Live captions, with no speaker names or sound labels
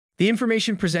The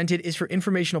information presented is for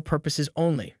informational purposes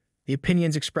only. The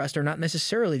opinions expressed are not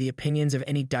necessarily the opinions of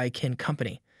any Daikin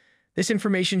company. This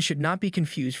information should not be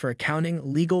confused for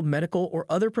accounting, legal, medical, or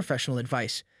other professional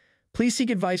advice. Please seek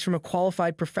advice from a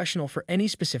qualified professional for any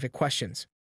specific questions.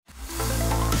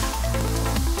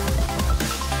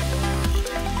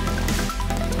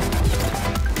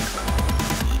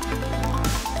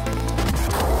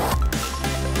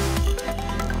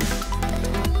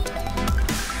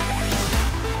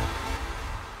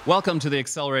 Welcome to the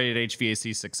Accelerated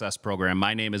HVAC Success Program.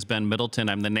 My name is Ben Middleton.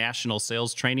 I'm the National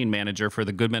Sales Training Manager for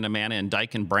the Goodman, Amana, and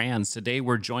Daikin brands. Today,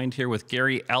 we're joined here with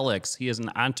Gary Elekes. He is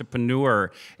an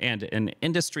entrepreneur and an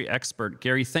industry expert.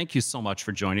 Gary, thank you so much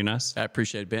for joining us. I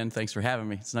appreciate it, Ben. Thanks for having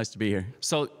me. It's nice to be here.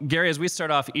 So, Gary, as we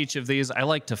start off each of these, I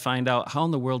like to find out, how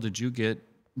in the world did you get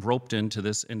roped into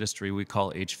this industry we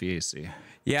call HVAC?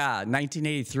 Yeah,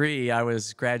 1983, I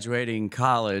was graduating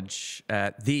college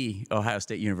at the Ohio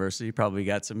State University. Probably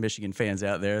got some Michigan fans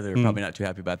out there. They're probably not too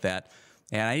happy about that.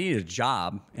 And I needed a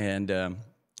job, and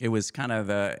it was kind of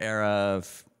the era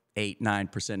of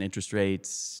 8-9% interest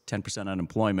rates, 10%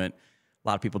 unemployment. A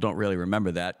lot of people don't really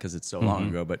remember that because it's so long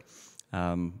ago, but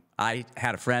I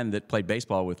had a friend that played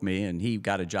baseball with me, and he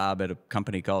got a job at a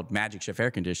company called Magic Chef Air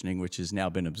Conditioning, which has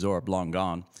now been absorbed, long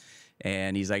gone.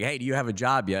 And he's like, hey, do you have a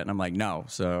job yet? And I'm like, no.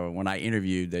 So when I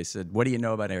interviewed, they said, what do you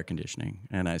know about air conditioning?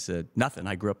 And I said, nothing.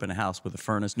 I grew up in a house with a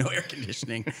furnace, no air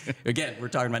conditioning. Again, we're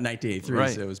talking about 1983,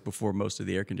 right. So it was before most of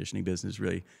the air conditioning business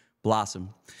really blossomed.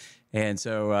 And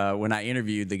so when I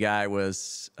interviewed, the guy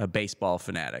was a baseball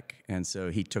fanatic. And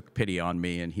so he took pity on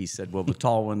me, and he said, well, the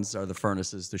tall ones are the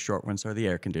furnaces, the short ones are the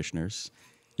air conditioners.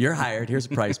 You're hired. Here's a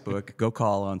price book. Go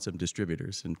call on some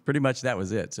distributors. And pretty much that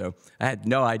was it. So I had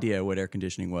no idea what air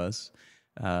conditioning was,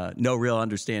 no real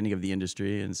understanding of the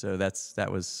industry. And so that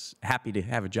was happy to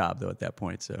have a job, though, at that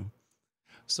point.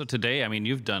 So today, I mean,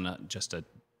 you've done just a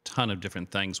ton of different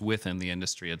things within the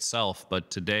industry itself. But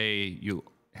today, you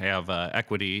have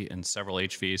equity in several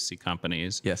HVAC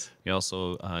companies. Yes. You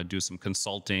also do some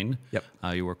consulting. Yep.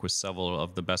 You work with several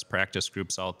of the best practice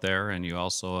groups out there, and you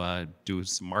also do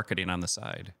some marketing on the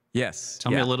side. Yes.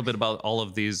 Tell me a little bit about all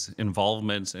of these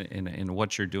involvements in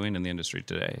what you're doing in the industry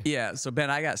today. Yeah. So, Ben,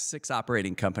 I got 6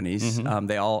 operating companies.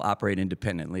 They all operate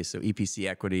independently. So EPC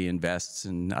Equity invests,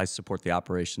 and I support the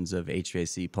operations of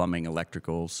HVAC, plumbing,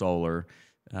 electrical, solar,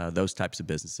 those types of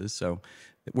businesses. So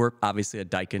we're obviously a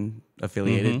Daikin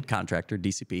affiliated contractor,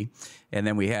 DCP. And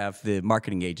then we have the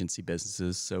marketing agency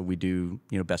businesses. So we do,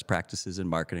 best practices in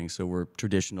marketing. So we're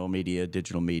traditional media,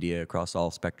 digital media across all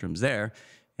spectrums there.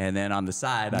 And then on the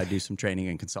side, I do some training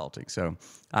and consulting. So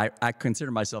I consider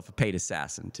myself a paid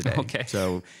assassin today. Okay.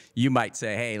 So you might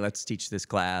say, hey, let's teach this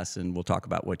class, and we'll talk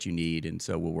about what you need. And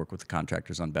so we'll work with the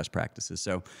contractors on best practices.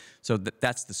 So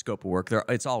that's the scope of work.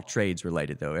 It's all trades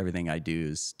related, though. Everything I do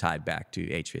is tied back to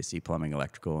HVAC, plumbing,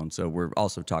 electrical. And so we're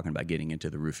also talking about getting into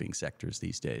the roofing sectors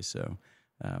these days. So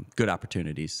good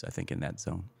opportunities, I think, in that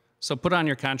zone. So put on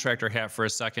your contractor hat for a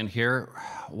second here.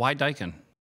 Why Daikin?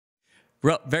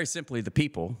 Well, very simply, the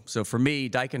people. So for me,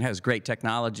 Daikin has great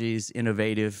technologies,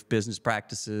 innovative business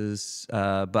practices,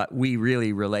 but we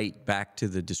really relate back to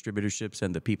the distributorships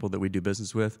and the people that we do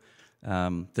business with.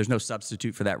 There's no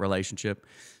substitute for that relationship.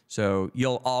 So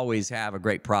you'll always have a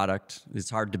great product. It's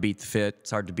hard to beat the fit.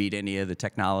 It's hard to beat any of the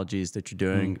technologies that you're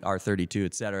doing, R32,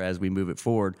 et cetera, as we move it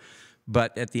forward.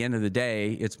 But at the end of the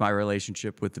day, it's my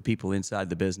relationship with the people inside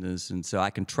the business, and so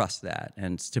I can trust that.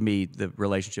 And to me, the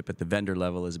relationship at the vendor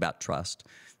level is about trust.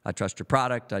 I trust your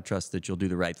product. I trust that you'll do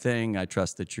the right thing. I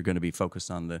trust that you're going to be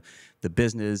focused on the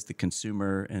business, the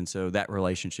consumer, and so that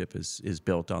relationship is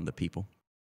built on the people.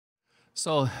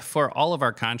 So for all of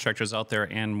our contractors out there,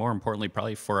 and more importantly,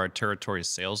 probably for our territory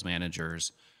sales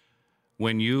managers,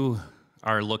 when you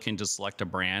are looking to select a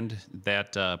brand,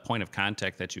 that point of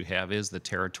contact that you have is the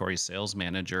territory sales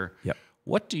manager. Yep.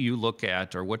 What do you look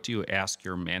at, or what do you ask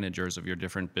your managers of your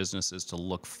different businesses to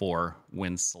look for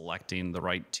when selecting the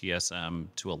right TSM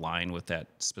to align with that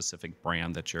specific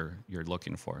brand that you're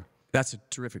looking for? That's a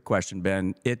terrific question,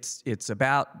 Ben. It's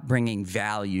about bringing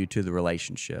value to the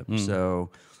relationship. So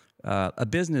a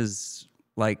business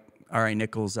like R.A.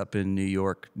 Nichols up in New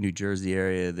York, New Jersey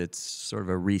area, that's sort of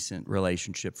a recent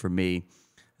relationship for me.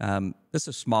 This is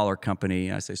a smaller company.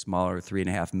 I say smaller,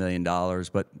 $3.5 million,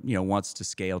 but wants to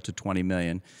scale to $20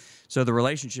 million. So the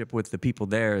relationship with the people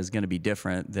there is going to be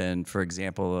different than, for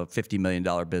example, a $50 million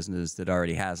business that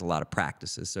already has a lot of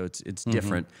practices. So it's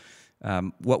different.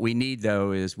 What we need,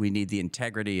 though, is we need the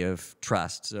integrity of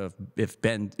trust. So if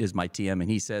Ben is my TM and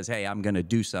he says, hey, I'm going to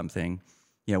do something,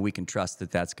 we can trust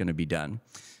that that's going to be done.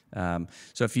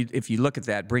 So if you look at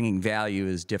that, bringing value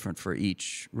is different for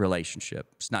each relationship.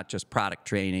 It's not just product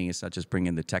training. It's not just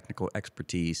bringing the technical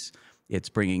expertise. It's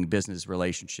bringing business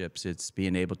relationships. It's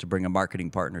being able to bring a marketing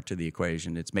partner to the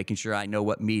equation. It's making sure I know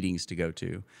what meetings to go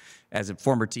to. As a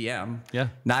former TM,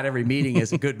 not every meeting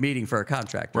is a good meeting for a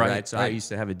contractor, right? So I used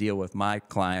to have a deal with my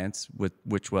clients,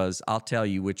 which was, I'll tell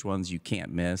you which ones you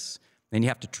can't miss, and you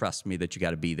have to trust me that you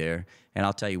got to be there. And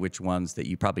I'll tell you which ones that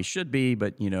you probably should be,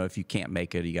 but if you can't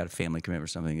make it, you got a family commitment or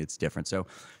something, it's different. So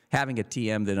having a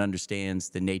TM that understands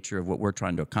the nature of what we're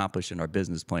trying to accomplish in our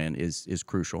business plan is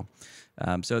crucial.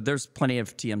 So there's plenty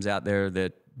of TMs out there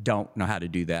that don't know how to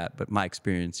do that. But my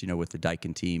experience, with the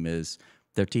Daikin team is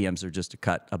their TMs are just a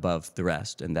cut above the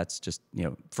rest. And that's just,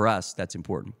 for us, that's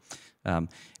important.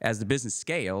 As the business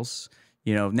scales,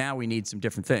 now we need some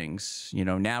different things.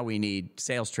 Now we need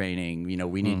sales training.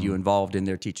 We need you involved in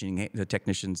their teaching the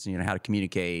technicians, how to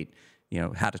communicate,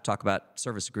 how to talk about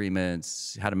service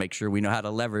agreements, how to make sure we know how to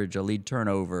leverage a lead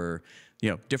turnover,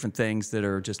 different things that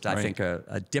are just, I think,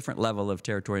 a different level of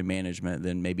territory management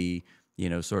than maybe,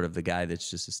 sort of the guy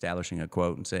that's just establishing a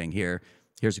quote and saying,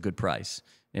 here's a good price.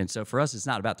 And so for us, it's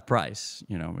not about the price.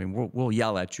 We'll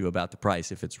yell at you about the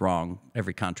price if it's wrong.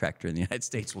 Every contractor in the United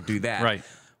States will do that. Right.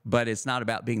 But it's not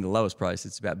about being the lowest price.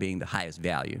 It's about being the highest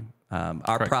value.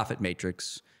 Our profit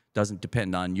matrix doesn't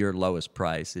depend on your lowest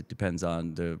price. It depends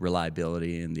on the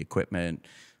reliability and the equipment,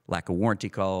 lack of warranty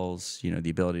calls, the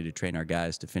ability to train our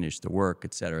guys to finish the work,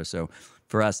 et cetera. So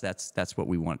for us, that's what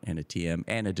we want in a TM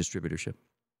and a distributorship.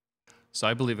 So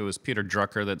I believe it was Peter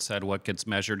Drucker that said, what gets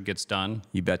measured gets done.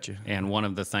 You betcha. And one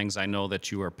of the things I know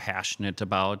that you are passionate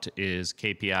about is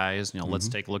KPIs. Let's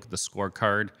take a look at the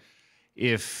scorecard.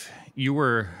 If you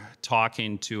were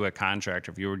talking to a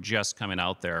contractor, if you were just coming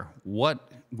out there,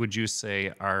 what would you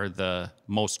say are the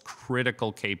most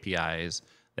critical KPIs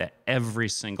that every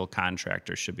single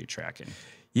contractor should be tracking?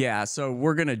 Yeah, so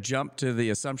we're going to jump to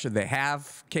the assumption they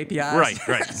have KPIs.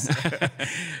 Right.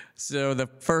 So the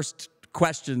first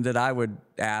question that I would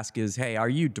ask is, hey, are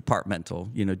you departmental?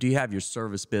 Do you have your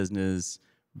service business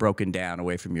broken down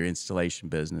away from your installation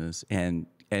business? And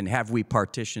have we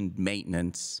partitioned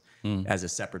maintenance as a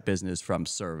separate business from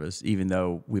service, even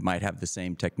though we might have the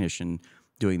same technician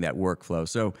doing that workflow?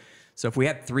 So if we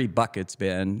had 3 buckets,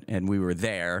 Ben, and we were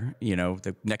there,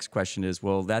 the next question is,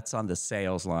 well, that's on the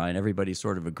sales line. Everybody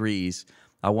sort of agrees.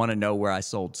 I want to know where I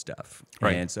sold stuff.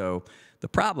 Right. And so the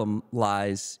problem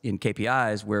lies in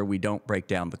KPIs where we don't break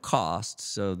down the costs.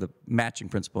 So the matching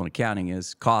principle in accounting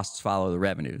is costs follow the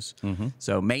revenues.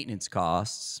 So maintenance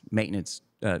costs,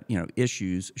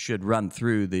 issues should run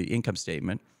through the income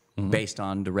statement based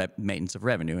on the maintenance of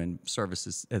revenue, and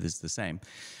services is the same.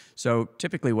 So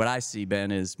typically what I see,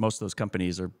 Ben, is most of those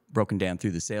companies are broken down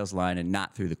through the sales line and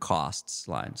not through the costs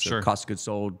line. So cost of goods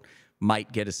sold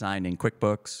might get assigned in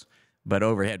QuickBooks, but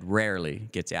overhead rarely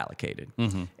gets allocated.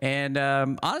 And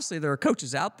honestly, there are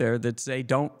coaches out there that say,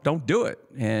 don't do it.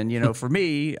 And for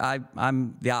me,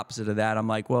 I'm the opposite of that. I'm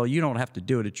like, well, you don't have to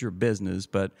do it. It's your business.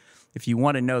 But if you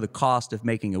want to know the cost of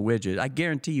making a widget, I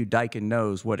guarantee you Daikin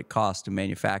knows what it costs to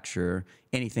manufacture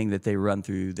anything that they run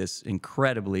through this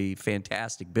incredibly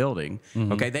fantastic building.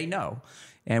 Okay, they know.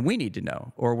 And we need to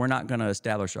know, or we're not going to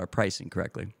establish our pricing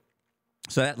correctly.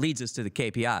 So that leads us to the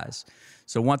KPIs.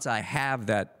 So once I have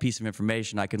that piece of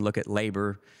information, I can look at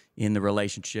labor in the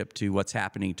relationship to what's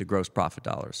happening to gross profit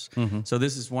dollars. So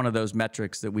this is one of those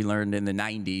metrics that we learned in the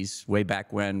 90s, way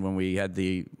back when we had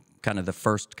the kind of the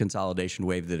first consolidation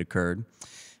wave that occurred,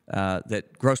 that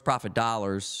gross profit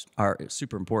dollars are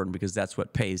super important because that's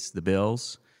what pays the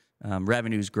bills.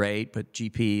 Revenue is great, but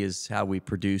GP is how we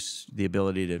produce the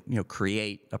ability to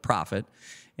create a profit.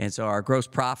 And so our gross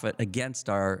profit against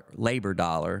our labor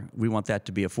dollar, we want that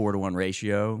to be a 4-to-1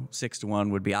 ratio. 6-to-1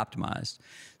 would be optimized.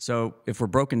 So if we're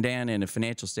broken down in a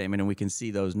financial statement and we can see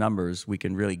those numbers, we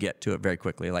can really get to it very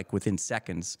quickly. Like within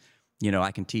seconds,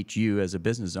 I can teach you as a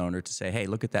business owner to say, hey,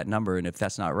 look at that number, and if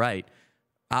that's not right,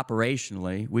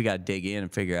 operationally, we got to dig in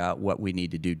and figure out what we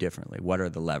need to do differently. What are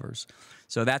the levers?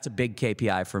 So that's a big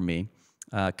KPI for me.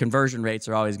 Conversion rates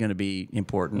are always going to be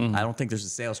important. I don't think there's a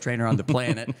sales trainer on the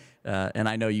planet, and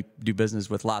I know you do business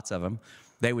with lots of them.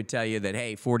 They would tell you that,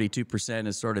 hey, 42%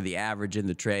 is sort of the average in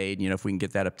the trade. If we can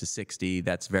get that up to 60,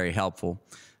 that's very helpful.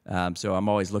 So I'm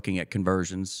always looking at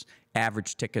conversions.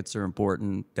 Average tickets are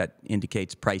important. That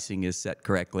indicates pricing is set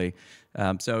correctly.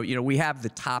 So, we have the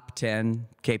top 10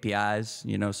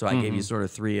 KPIs, so I gave you sort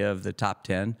of 3 of the top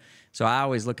 10. So I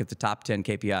always look at the top 10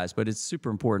 KPIs, but it's super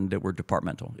important that we're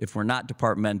departmental. If we're not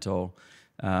departmental,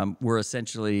 we're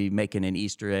essentially making an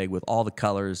Easter egg with all the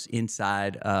colors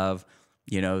inside of,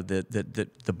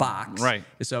 the box. Right.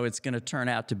 So it's going to turn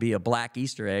out to be a black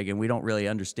Easter egg, and we don't really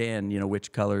understand,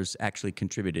 which colors actually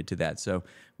contributed to that. So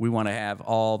we want to have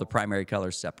all the primary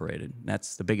colors separated.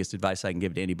 That's the biggest advice I can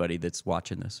give to anybody that's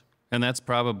watching this. And that's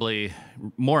probably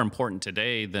more important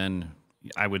today than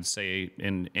I would say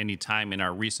in any time in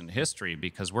our recent history,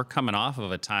 because we're coming off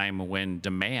of a time when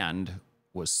demand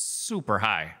was super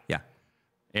high. Yeah.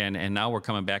 And now we're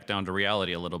coming back down to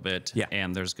reality a little bit. Yeah.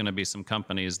 And there's going to be some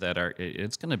companies that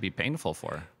it's going to be painful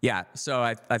for. Yeah. So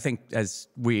I think as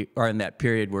we are in that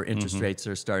period where interest rates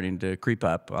are starting to creep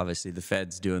up, obviously the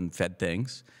Fed's doing Fed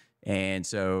things. And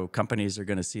so companies are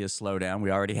going to see a slowdown.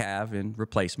 We already have in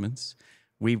replacements.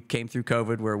 We came through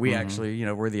COVID where we actually,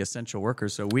 we're the essential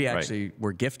workers. So we actually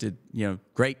were gifted,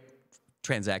 great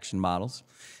transaction models.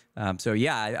 So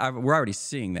yeah, we're already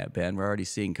seeing that, Ben. We're already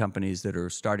seeing companies that are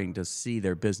starting to see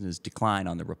their business decline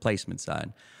on the replacement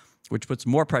side, which puts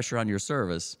more pressure on your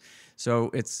service. So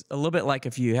it's a little bit like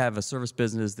if you have a service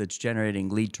business that's generating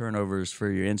lead turnovers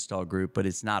for your install group, but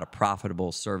it's not a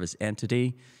profitable service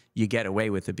entity, you get away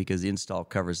with it because the install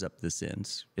covers up the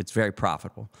sins. It's very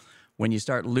profitable. When you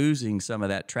start losing some of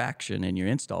that traction in your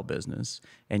install business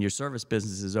and your service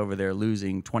business is over there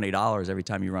losing $20 every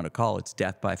time you run a call, it's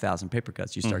death by 1,000 paper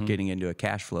cuts. You start getting into a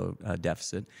cash flow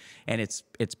deficit, and it's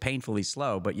painfully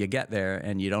slow, but you get there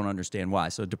and you don't understand why.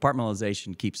 So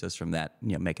departmentalization keeps us from that,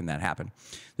 making that happen.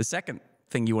 The second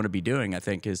thing you want to be doing, I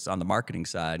think, is on the marketing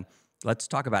side. Let's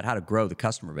talk about how to grow the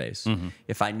customer base.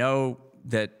 If I know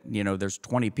that there's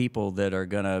 20 people that are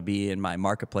going to be in my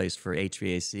marketplace for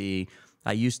HVAC,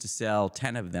 I used to sell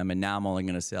 10 of them, and now I'm only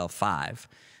going to sell 5.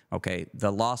 Okay,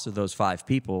 the loss of those 5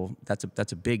 people, that's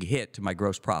a big hit to my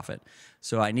gross profit.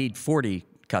 So I need 40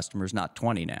 customers, not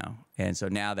 20 now. And so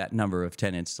now that number of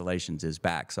 10 installations is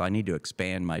back. So I need to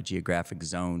expand my geographic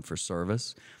zone for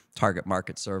service, target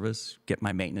market service, get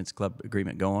my maintenance club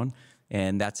agreement going.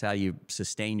 And that's how you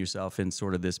sustain yourself in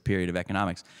sort of this period of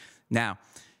economics. Now,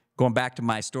 going back to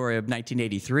my story of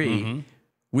 1983,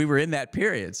 we were in that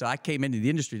period. So I came into the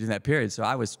industry in that period. So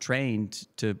I was trained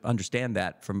to understand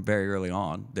that from very early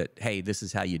on, that, hey, this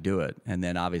is how you do it. And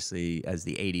then obviously as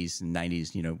the 80s and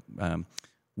 90s,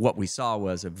 what we saw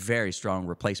was a very strong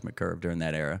replacement curve during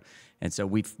that era. And so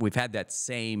we've had that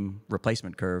same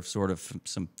replacement curve sort of from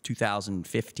some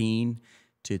 2015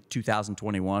 to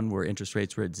 2021 where interest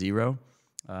rates were at 0.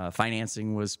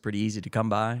 Financing was pretty easy to come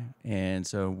by, and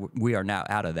so we are now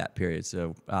out of that period.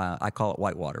 So I call it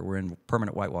whitewater. We're in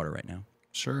permanent whitewater right now.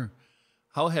 Sure.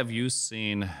 How have you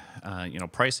seen,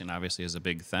 pricing obviously is a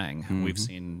big thing. We've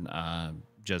seen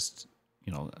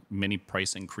many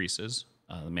price increases.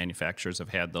 The manufacturers have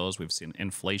had those. We've seen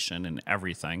inflation in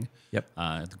everything. Yep.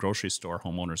 At the grocery store,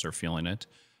 homeowners are feeling it.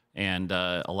 And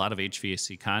a lot of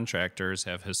HVAC contractors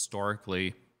have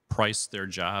historically price their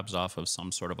jobs off of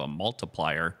some sort of a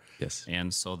multiplier. Yes.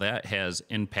 And so that has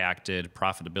impacted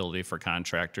profitability for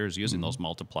contractors using those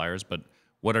multipliers. But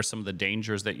what are some of the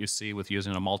dangers that you see with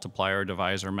using a multiplier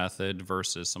divisor method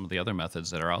versus some of the other methods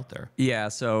that are out there? Yeah,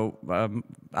 so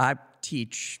I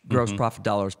teach gross profit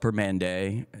dollars per man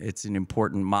day. It's an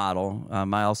important model.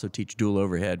 I also teach dual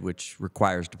overhead, which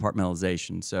requires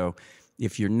departmentalization. So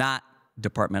if you're not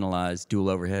departmentalized, dual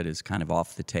overhead is kind of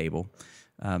off the table.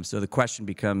 So the question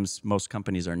becomes, most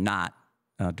companies are not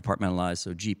departmentalized,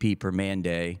 so GP per man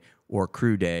day or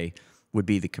crew day would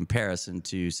be the comparison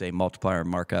to, say, multiplier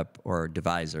markup or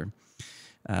divisor.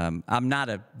 I'm not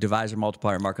a divisor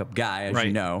multiplier markup guy, as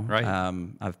you know. Right.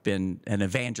 I've been an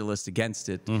evangelist against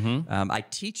it. I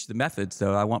teach the methods,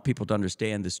 though. I want people to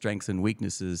understand the strengths and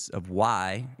weaknesses of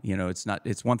why.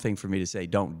 It's one thing for me to say,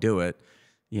 don't do it.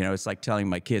 It's like telling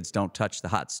my kids, don't touch the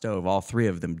hot stove. All 3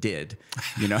 of them did.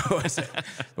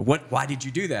 Why did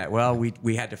you do that? Well,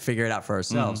 we had to figure it out for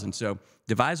ourselves. And so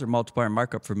divisor, multiplier,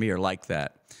 markup for me are like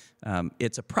that.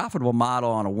 It's a profitable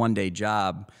model on a one-day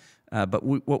job. But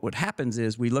what happens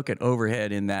is we look at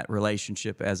overhead in that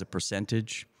relationship as a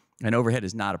percentage. And overhead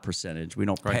is not a percentage. We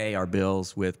don't pay our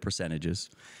bills with percentages.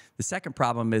 The second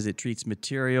problem is it treats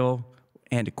material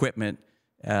and equipment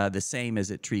the same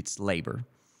as it treats labor.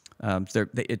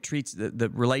 It treats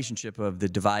the relationship of the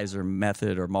divisor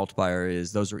method or multiplier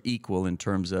is those are equal in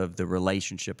terms of the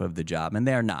relationship of the job, and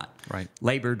they're not. Right.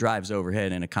 Labor drives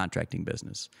overhead in a contracting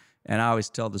business. And I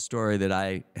always tell the story that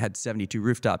I had 72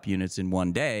 rooftop units in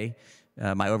one day.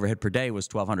 My overhead per day was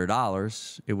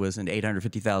 $1,200. It was an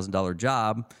 $850,000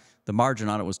 job. The margin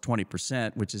on it was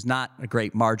 20%, which is not a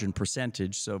great margin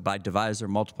percentage. So by divisor,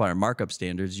 multiplier, markup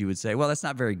standards, you would say, well, that's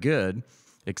not very good.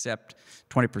 Except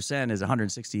 20% is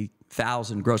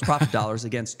 $160,000 gross profit dollars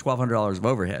against $1,200 of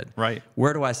overhead. Right.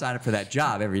 Where do I sign up for that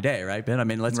job every day, right, Ben? I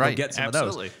mean, let's go get some of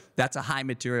those. that's a high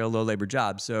material, low labor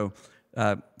job. So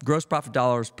gross profit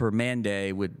dollars per man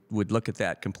day would look at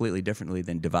that completely differently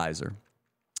than divisor.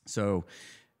 So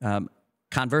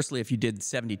conversely, if you did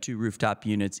 72 rooftop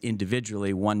units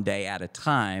individually one day at a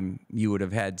time, you would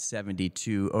have had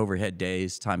 72 overhead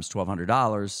days times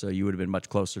 $1,200. So you would have been much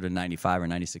closer to $95,000 or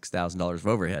 $96,000 of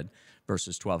overhead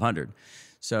versus $1,200.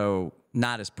 So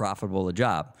not as profitable a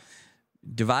job.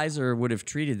 Divisor would have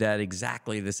treated that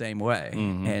exactly the same way.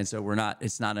 And so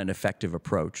it's not an effective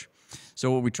approach.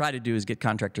 So what we try to do is get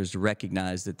contractors to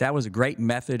recognize that that was a great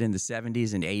method in the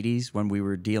 70s and 80s when we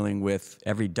were dealing with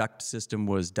every duct system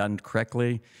was done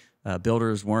correctly.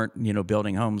 Builders weren't,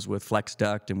 building homes with flex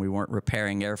duct, and we weren't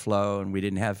repairing airflow, and we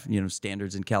didn't have,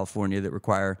 standards in California that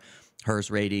require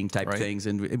HERS rating type things,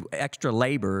 and extra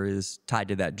labor is tied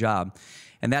to that job.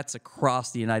 And that's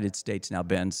across the United States now,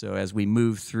 Ben. So as we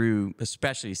move through,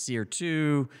 especially SEER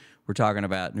 2, we're talking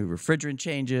about new refrigerant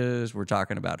changes. We're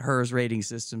talking about HERS rating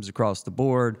systems across the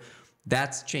board.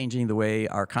 That's changing the way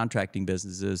our contracting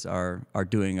businesses are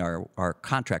doing our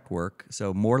contract work.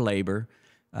 So more labor,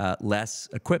 less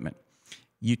equipment.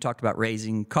 You talked about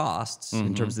raising costs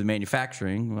in terms of the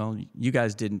manufacturing. Well, you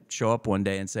guys didn't show up one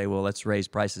day and say, well, let's raise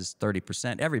prices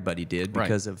 30%. Everybody did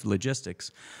because of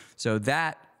logistics. So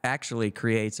that actually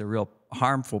creates a real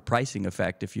harmful pricing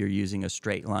effect if you're using a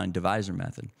straight line divisor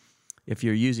method. If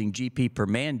you're using GP per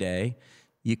man day,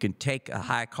 you can take a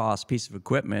high cost piece of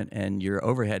equipment and your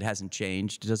overhead hasn't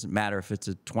changed. It doesn't matter if it's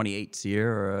a 28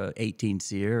 SEER or a 18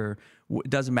 SEER, or it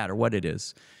doesn't matter what it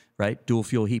is, right? Dual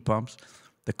fuel heat pumps.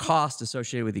 The cost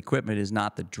associated with the equipment is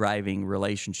not the driving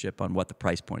relationship on what the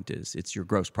price point is. It's your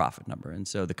gross profit number. And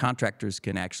so the contractors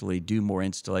can actually do more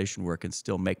installation work and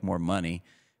still make more money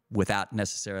without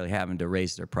necessarily having to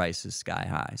raise their prices sky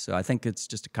high. So I think it's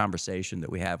just a conversation that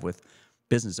we have with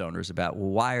business owners about, well,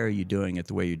 why are you doing it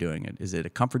the way you're doing it? Is it a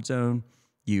comfort zone?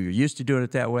 You're used to doing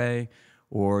it that way?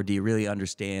 Or do you really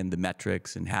understand the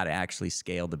metrics and how to actually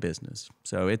scale the business?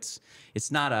 So it's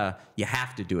not a, you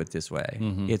have to do it this way.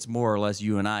 It's more or less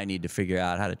you and I need to figure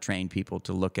out how to train people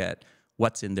to look at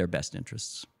what's in their best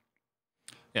interests.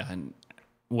 Yeah, and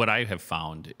what I have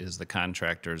found is the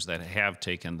contractors that have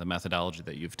taken the methodology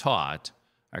that you've taught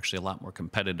are actually a lot more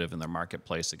competitive in their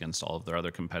marketplace against all of their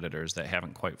other competitors that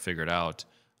haven't quite figured out.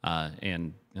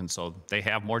 And so they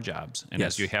have more jobs. And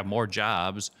as you have more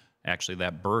jobs, actually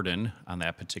that burden on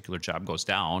that particular job goes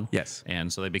down. Yes.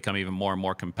 And so they become even more and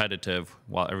more competitive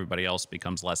while everybody else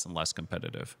becomes less and less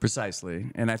competitive. Precisely.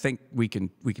 And I think we can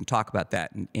talk about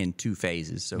that in two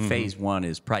phases. So phase one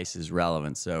is price is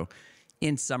relevant. So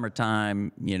in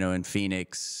summertime, in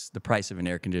Phoenix, the price of an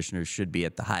air conditioner should be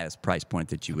at the highest price point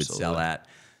that you would sell at.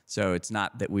 So it's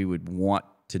not that we would want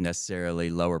to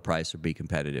necessarily lower price or be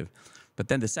competitive. But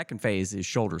then the second phase is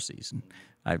shoulder season.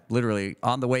 I literally,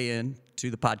 on the way in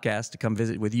to the podcast to come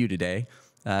visit with you today,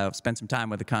 spent some time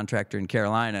with a contractor in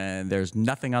Carolina, and there's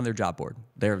nothing on their job board.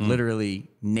 They're literally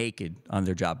naked on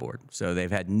their job board. So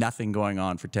they've had nothing going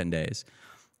on for 10 days.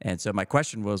 And so my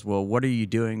question was, well, what are you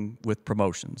doing with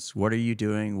promotions? What are you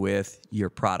doing with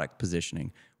your product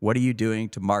positioning? What are you doing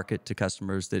to market to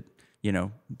customers that,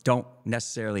 don't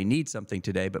necessarily need something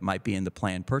today, but might be in the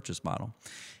planned purchase model?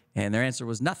 And their answer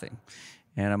was nothing.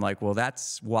 And I'm like, well,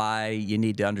 that's why you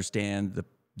need to understand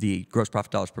the gross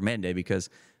profit dollars per man day, because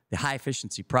the high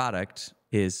efficiency product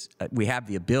is, we have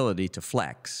the ability to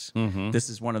flex. This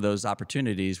is one of those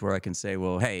opportunities where I can say,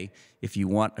 well, hey, if you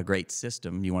want a great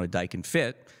system, you want a Daikin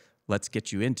fit, let's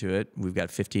get you into it. We've got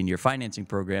a 15-year financing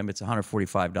program. It's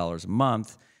 $145 a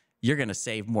month. You're going to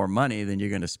save more money than you're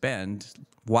going to spend.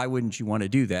 Why wouldn't you want to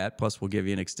do that? Plus, we'll give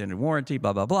you an extended warranty,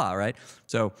 blah, blah, blah, right?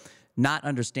 So not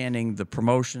understanding the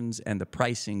promotions and the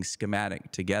pricing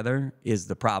schematic together is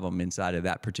the problem inside of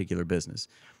that particular business.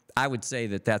 I would say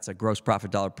that that's a gross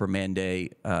profit dollar per man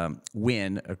day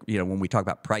win. When we talk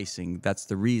about pricing, that's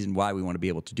the reason why we want to be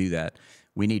able to do that.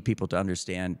 We need people to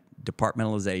understand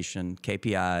departmentalization,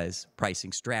 KPIs,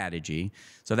 pricing strategy.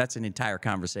 So that's an entire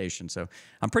conversation. So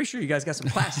I'm pretty sure you guys got some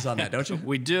classes on that, don't you?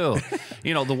 We do.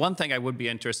 The one thing I would be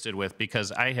interested with,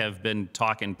 because I have been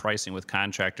talking pricing with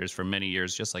contractors for many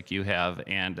years, just like you have.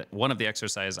 And one of the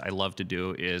exercises I love to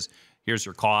do is, here's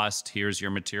your cost, here's your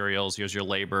materials, here's your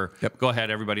labor. Go ahead,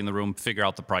 everybody in the room, figure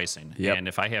out the pricing. And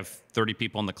if I have 30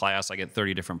 people in the class, I get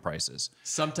 30 different prices.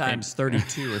 Sometimes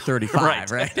 32 or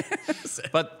 35, right?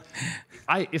 But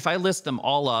if I list them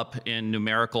all up in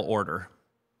numerical order,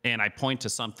 and I point to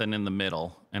something in the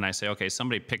middle, and I say, okay,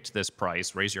 somebody picked this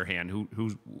price, raise your hand.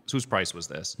 Whose price was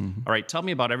this? All right, tell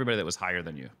me about everybody that was higher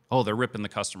than you. Oh, they're ripping the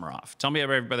customer off. Tell me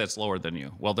about everybody that's lower than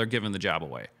you. Well, they're giving the job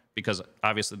away, because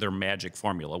obviously their magic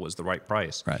formula was the right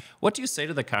price. Right. What do you say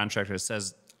to the contractor that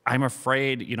says, I'm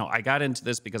afraid, I got into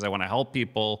this because I want to help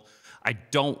people. I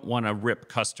don't want to rip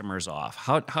customers off.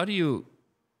 What do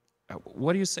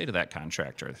you say to that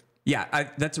contractor? Yeah,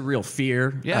 that's a real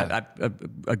fear. Yeah. I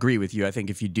agree with you. I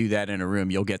think if you do that in a room,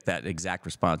 you'll get that exact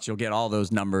response. You'll get all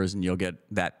those numbers and you'll get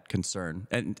that concern.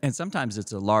 And sometimes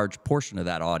it's a large portion of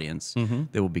that audience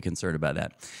that will be concerned about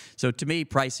that. So to me,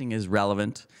 pricing is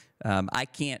relevant. I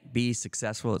can't be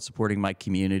successful at supporting my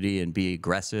community and be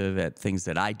aggressive at things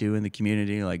that I do in the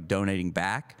community, like donating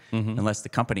back, unless the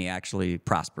company actually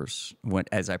prospers.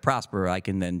 As I prosper, I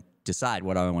can then decide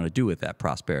what I want to do with that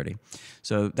prosperity.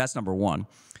 So that's number one.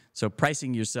 So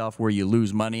pricing yourself where you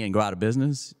lose money and go out of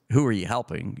business, who are you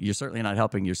helping? You're certainly not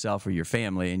helping yourself or your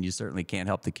family, and you certainly can't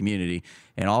help the community.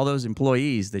 And all those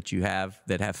employees that you have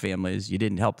that have families, you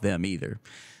didn't help them either.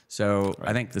 So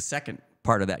I think the second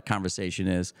part of that conversation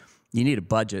is you need a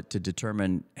budget to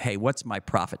determine, hey, what's my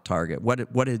profit target? What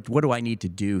do I need to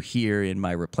do here in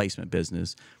my replacement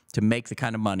business to make the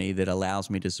kind of money that allows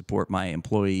me to support my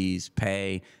employees,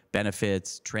 pay,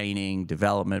 benefits, training,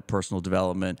 development, personal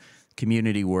development,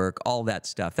 community work, all that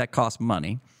stuff. That costs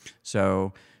money.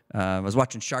 So I was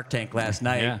watching Shark Tank last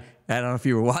night. Yeah. I don't know if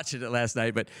you were watching it last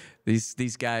night, but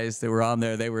these guys that were on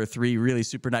there, they were three really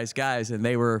super nice guys, and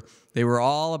they were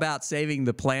all about saving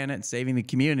the planet and saving the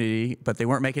community, but they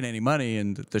weren't making any money,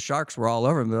 and the sharks were all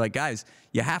over them. They're like, guys,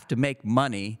 you have to make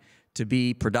money to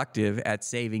be productive at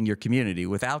saving your community.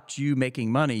 Without you making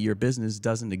money, your business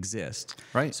doesn't exist.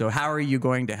 Right. So how are you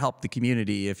going to help the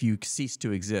community if you cease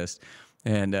to exist?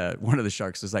 And one of the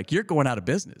sharks was like, you're going out of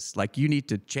business. Like, you need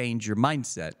to change your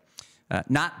mindset.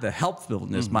 Not the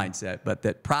helpfulness mindset, but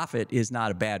that profit is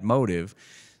not a bad motive.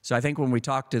 So I think when we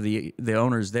talk to the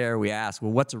owners there, we ask,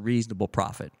 well, what's a reasonable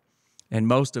profit? And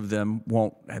most of them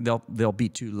won't, they'll be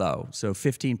too low. So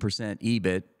 15%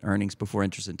 EBIT, earnings before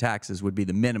interest and taxes, would be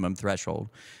the minimum threshold,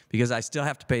 because I still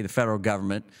have to pay the federal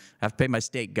government, I have to pay my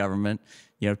state government.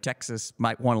 Texas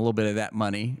might want a little bit of that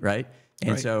money, right?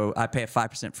 And so I pay a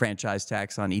 5% franchise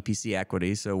tax on EPC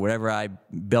equity. So whatever I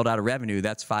build out of revenue,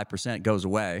 that's 5% goes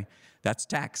away. That's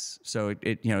tax. So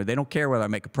they don't care whether I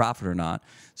make a profit or not.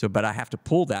 So, but I have to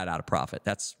pull that out of profit.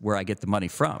 That's where I get the money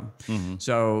from.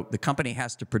 So the company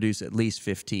has to produce at least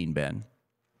 15, Ben.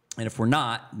 And if we're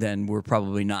not, then we're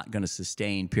probably not going to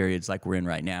sustain periods like we're in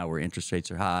right now, where interest rates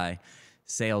are high,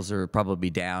 sales are probably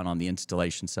down on the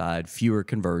installation side, fewer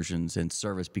conversions, and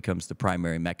service becomes the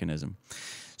primary mechanism.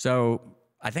 So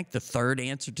I think the third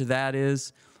answer to that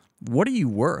is, what are you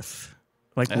worth?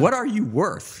 Like, what are you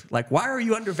worth? Like, why are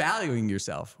you undervaluing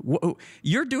yourself?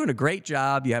 You're doing a great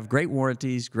job. You have great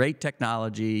warranties, great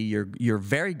technology. You're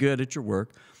very good at your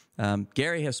work.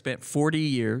 Gary has spent 40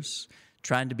 years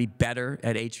trying to be better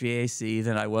at HVAC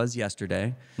than I was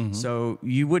yesterday. So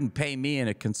you wouldn't pay me in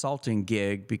a consulting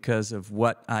gig because of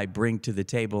what I bring to the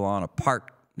table on a part.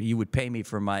 You would pay me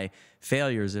for my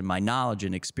failures and my knowledge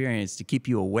and experience to keep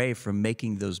you away from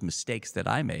making those mistakes that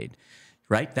I made.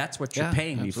 Right? That's what you're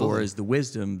paying me for, is the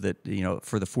wisdom that,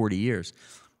 for the 40 years.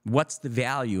 What's the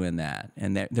value in that?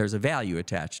 And there's a value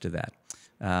attached to that.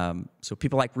 So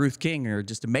people like Ruth King are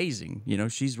just amazing.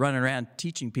 She's running around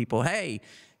teaching people, hey,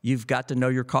 you've got to know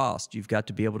your cost. You've got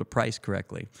to be able to price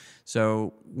correctly.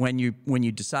 So when you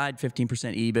decide 15%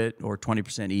 EBIT or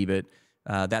 20% EBIT,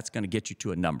 that's going to get you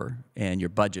to a number, and your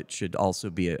budget should also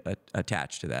be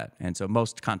attached to that. And so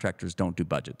most contractors don't do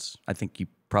budgets. I think you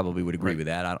probably would agree with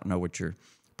that. I don't know what your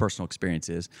personal experience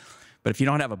is, but if you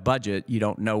don't have a budget, you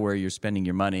don't know where you're spending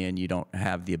your money, and you don't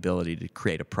have the ability to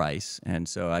create a price. And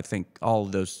so I think all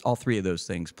three of those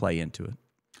things play into it.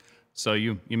 So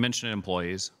you mentioned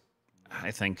employees.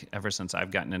 I think ever since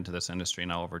I've gotten into this industry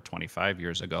now over 25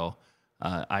 years ago,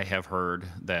 I have heard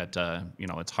that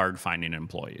it's hard finding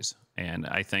employees. And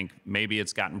I think maybe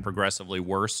it's gotten progressively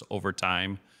worse over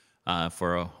time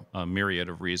for a myriad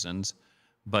of reasons.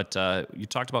 But you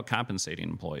talked about compensating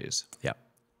employees. Yeah.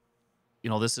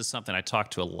 This is something I talk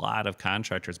to a lot of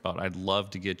contractors about. I'd love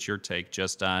to get your take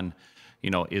just on,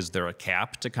 is there a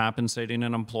cap to compensating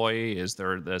an employee? Is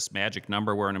there this magic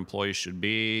number where an employee should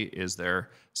be? Is there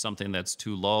something that's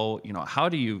too low? How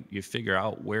do you figure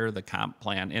out where the comp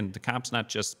plan, and the comp's not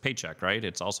just paycheck, right?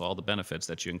 It's also all the benefits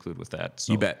that you include with that.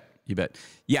 So. You bet.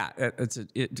 Yeah,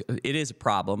 it is a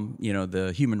problem.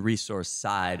 The human resource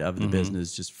side of the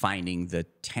business, just finding the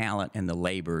talent and the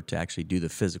labor to actually do the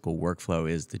physical workflow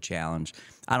is the challenge.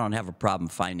 I don't have a problem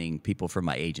finding people for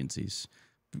my agencies.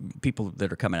 People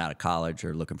that are coming out of college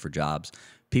or looking for jobs.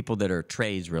 People that are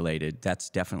trades related, that's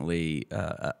definitely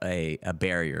a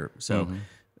barrier. So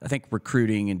I think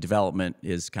recruiting and development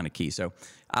is kind of key. So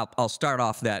I'll start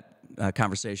off that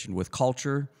conversation with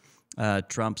culture.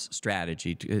 trumps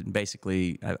strategy.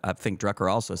 Basically, I think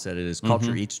Drucker also said it is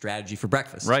culture eats strategy for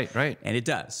breakfast. Right, right. And it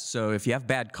does. So if you have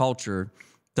bad culture,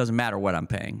 it doesn't matter what I'm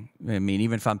paying. I mean,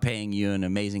 even if I'm paying you an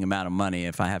amazing amount of money,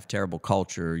 if I have terrible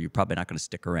culture, you're probably not going to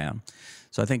stick around.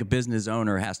 So I think a business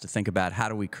owner has to think about how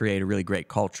do we create a really great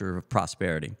culture of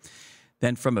prosperity.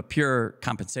 Then from a pure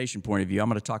compensation point of view, I'm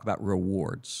going to talk about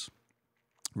rewards.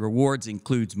 Rewards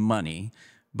includes money,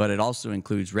 but it also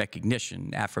includes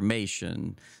recognition,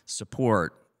 affirmation,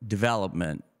 support,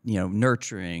 development,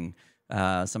 nurturing,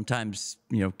 sometimes,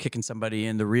 kicking somebody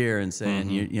in the rear and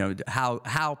saying,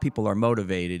 how people are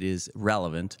motivated is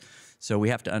relevant. So we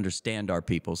have to understand our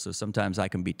people. So sometimes I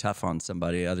can be tough on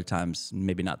somebody, other times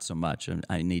maybe not so much. And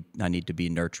I need to be a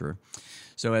nurturer.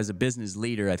 So as a business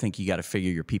leader, I think you got to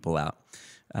figure your people out.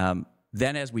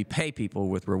 Then as we pay people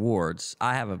with rewards,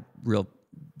 I have a real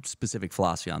specific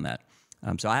philosophy on that.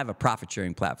 So I have a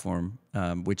profit-sharing platform,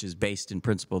 which is based in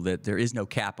principle that there is no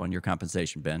cap on your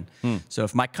compensation, Ben. So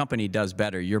if my company does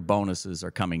better, your bonuses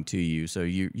are coming to you. So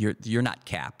you're not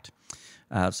capped.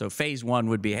 So phase one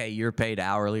would be, hey, you're paid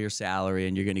hourly or salary,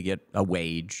 and you're going to get a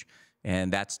wage,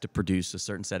 and that's to produce a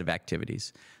certain set of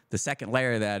activities. The second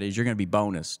layer of that is you're going to be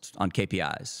bonused on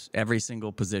KPIs. Every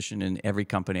single position in every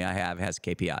company I have has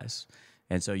KPIs.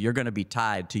 And so you're going to be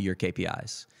tied to your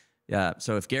KPIs.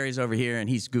 So if Gary's over here and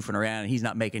he's goofing around and he's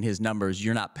not making his numbers,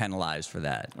 you're not penalized for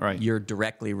that. Right. You're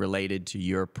directly related to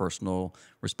your personal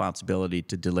responsibility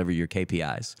to deliver your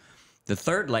KPIs. The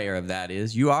third layer of that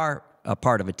is you are a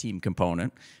part of a team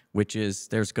component, which is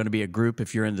there's going to be a group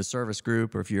if you're in the service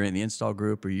group or if you're in the install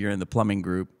group or you're in the plumbing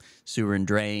group, sewer and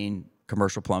drain,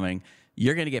 commercial plumbing,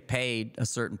 you're going to get paid a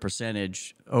certain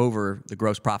percentage over the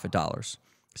gross profit dollars.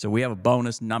 So we have a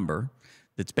bonus number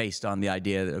that's based on the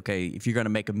idea that, okay, if you're going to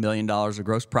make $1 million of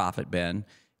gross profit, Ben,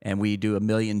 and we do $1.2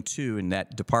 million in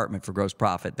that department for gross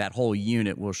profit, that whole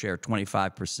unit will share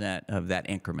 25% of that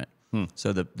increment.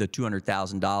 So the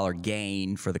 $200,000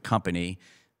 gain for the company,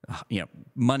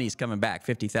 money's coming back.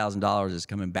 $50,000 is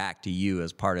coming back to you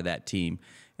as part of that team.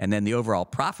 And then the overall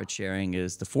profit sharing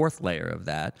is the fourth layer of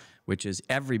that, which is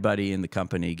everybody in the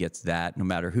company gets that, no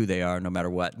matter who they are, no matter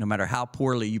what, no matter how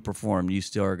poorly you perform, you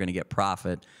still are going to get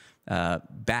profit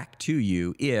back to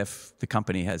you if the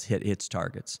company has hit its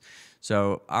targets.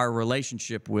 So our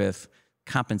relationship with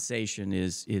compensation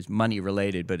is money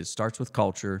related, but it starts with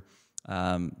culture.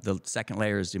 The second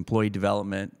layer is employee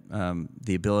development,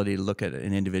 the ability to look at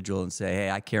an individual and say, hey,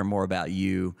 I care more about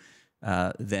you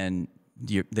than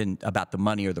about the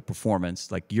money or the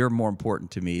performance. Like, you're more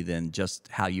important to me than just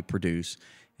how you produce.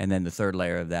 And then the third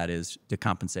layer of that is the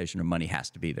compensation of money has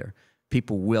to be there.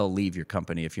 People will leave your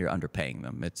company if you're underpaying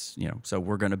them. It's, so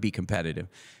we're going to be competitive.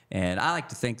 And I like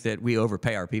to think that we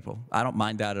overpay our people. I don't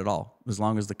mind that at all. As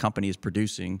long as the company is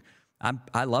producing,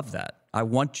 I love that. I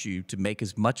want you to make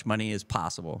as much money as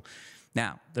possible.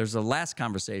 Now, there's a last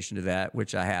conversation to that,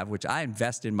 which I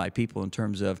invest in my people in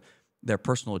terms of their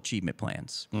personal achievement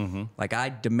plans. Like, I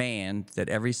demand that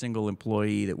every single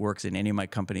employee that works in any of my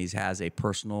companies has a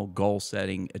personal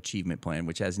goal-setting achievement plan,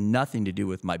 which has nothing to do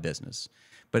with my business.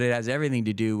 But it has everything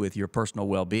to do with your personal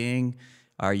well-being.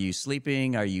 Are you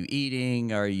sleeping? Are you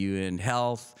eating? Are you in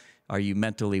health? Are you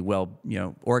mentally well,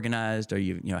 organized? Are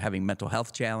you, having mental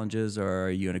health challenges, or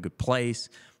are you in a good place?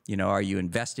 Are you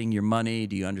investing your money?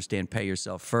 Do you understand pay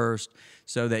yourself first?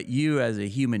 So that you as a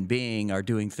human being are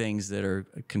doing things that are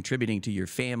contributing to your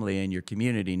family and your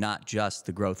community, not just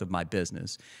the growth of my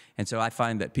business. And so I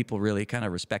find that people really kind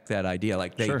of respect that idea.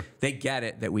 Like, they get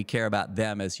it that we care about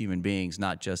them as human beings,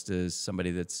 not just as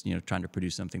somebody that's, trying to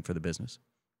produce something for the business.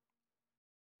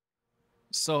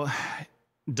 So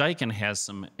Daikin has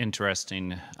some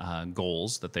interesting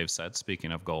goals that they've set.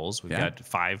 Speaking of goals, we've got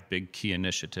 5 big key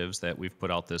initiatives that we've put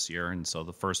out this year. And so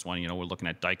the first one, we're looking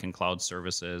at Daikin Cloud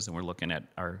Services, and we're looking at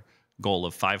our goal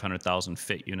of 500,000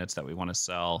 fit units that we want to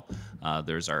sell.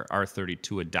 There's our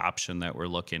R32 adoption that we're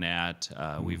looking at.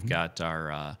 We've got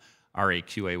our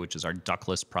RAQA, which is our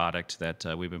ductless product that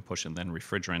we've been pushing, then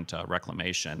refrigerant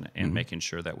reclamation and making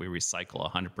sure that we recycle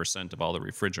 100% of all the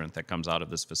refrigerant that comes out of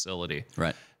this facility.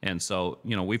 Right. And so,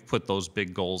 we've put those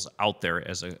big goals out there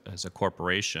as a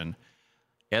corporation.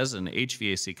 As an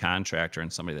HVAC contractor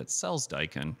and somebody that sells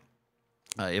Daikin,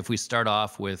 if we start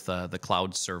off with the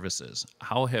cloud services,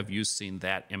 how have you seen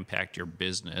that impact your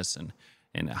business,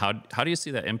 and how do you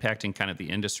see that impacting kind of the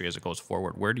industry as it goes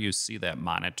forward? Where do you see that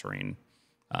monitoring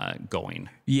going?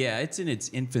 Yeah, it's in its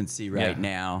infancy right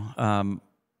now.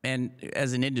 And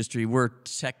as an industry, we're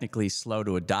technically slow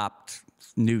to adopt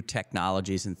new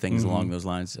technologies and things along those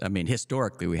lines. I mean,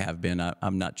 historically we have been.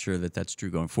 I'm not sure that that's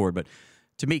true going forward. But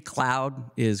to me,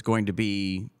 cloud is going to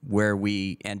be where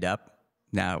we end up.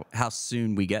 Now, how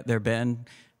soon we get there, Ben,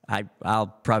 I'll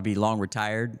probably be long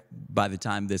retired by the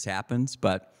time this happens,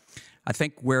 but I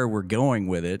think where we're going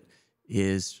with it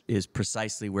is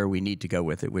precisely where we need to go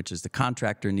with it, which is the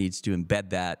contractor needs to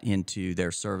embed that into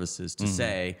their services to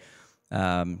say,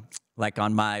 like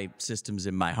on my systems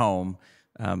in my home,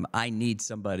 I need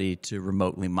somebody to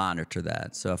remotely monitor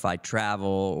that. So if I travel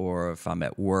or if I'm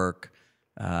at work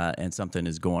and something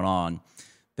is going on,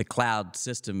 the cloud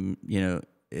system,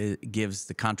 it gives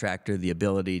the contractor the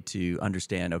ability to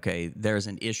understand, okay, there's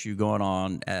an issue going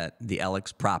on at the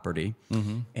Elekes property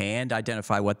and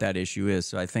identify what that issue is.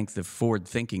 So I think the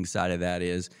forward-thinking side of that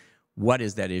is, what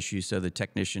is that issue so the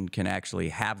technician can actually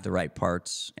have the right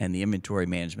parts, and the inventory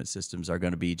management systems are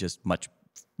going to be just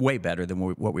way better than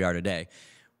what we are today.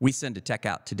 We send a tech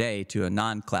out today to a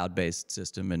non-cloud-based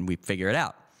system, and we figure it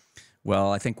out.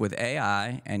 Well, I think with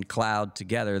AI and cloud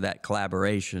together, that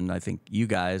collaboration, I think you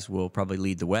guys will probably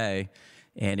lead the way,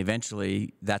 and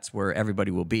eventually that's where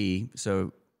everybody will be.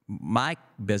 So my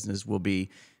business will be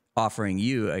offering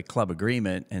you a club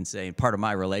agreement and saying part of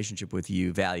my relationship with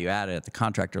you, value added at the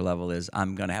contractor level, is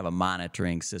I'm going to have a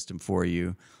monitoring system for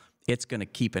you. It's going to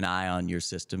keep an eye on your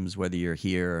systems, whether you're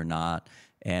here or not,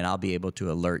 and I'll be able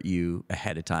to alert you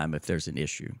ahead of time if there's an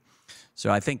issue. So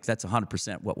I think that's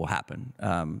 100% what will happen.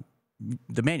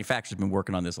 The manufacturer's been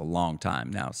working on this a long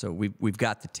time now, so we've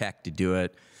got the tech to do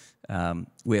it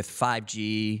with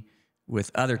 5G, with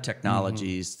other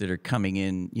technologies that are coming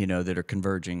in, that are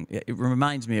converging. It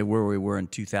reminds me of where we were in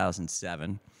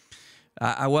 2007.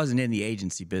 I wasn't in the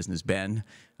agency business, Ben.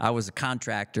 I was a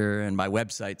contractor, and my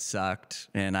website sucked,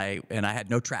 and I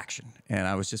had no traction, and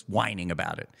I was just whining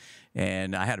about it.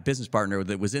 And I had a business partner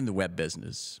that was in the web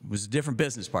business. It was a different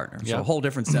business partner, so a whole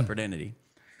different separate entity.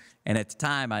 And at the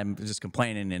time, I'm just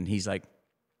complaining, and he's like,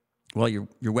 well, your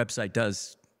website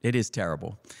it is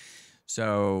terrible.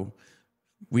 So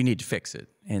we need to fix it.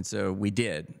 And so we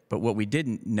did. But what we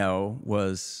didn't know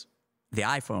was the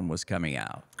iPhone was coming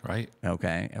out. Right.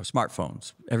 Okay.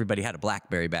 Smartphones. Everybody had a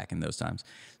BlackBerry back in those times.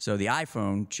 So the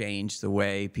iPhone changed the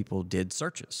way people did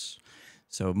searches.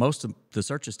 So most of the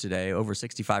searches today, over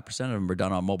 65% of them are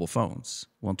done on mobile phones.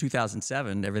 Well, in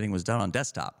 2007, everything was done on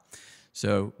desktop.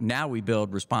 So now we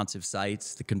build responsive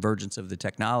sites, the convergence of the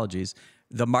technologies.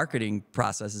 The marketing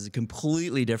process is a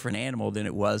completely different animal than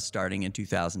it was starting in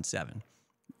 2007.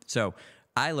 So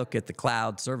I look at the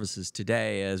cloud services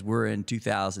today as we're in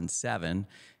 2007,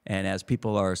 and as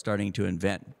people are starting to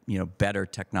invent, better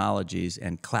technologies,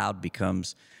 and cloud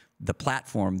becomes the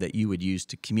platform that you would use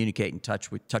to communicate and touch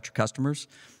your customers.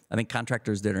 I think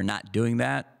contractors that are not doing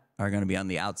that are going to be on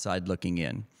the outside looking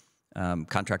in.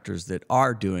 Contractors that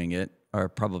are doing it are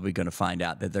probably going to find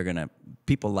out that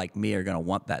people like me are going to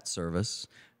want that service.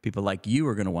 People like you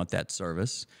are going to want that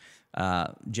service.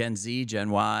 Gen Z, Gen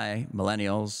Y,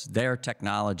 millennials, they're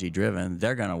technology driven.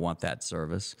 They're going to want that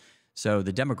service. So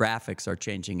the demographics are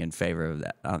changing in favor of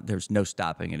that. There's no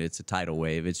stopping it. It's a tidal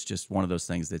wave. It's just one of those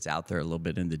things that's out there a little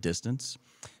bit in the distance.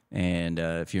 And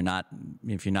if you're not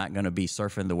going to be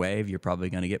surfing the wave, you're probably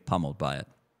going to get pummeled by it.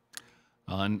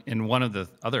 And one of the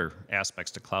other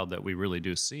aspects to cloud that we really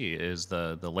do see is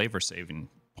the labor saving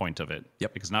point of it.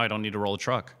 Yep. Because now I don't need to roll a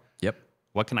truck. Yep.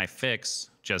 What can I fix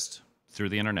just through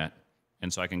the internet?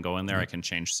 And so I can go in there, I can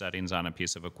change settings on a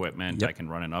piece of equipment, I can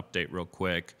run an update real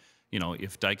quick.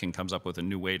 If Daikin comes up with a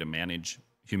new way to manage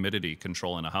humidity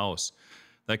control in a house,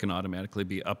 that can automatically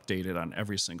be updated on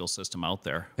every single system out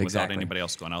there without anybody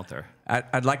else going out there.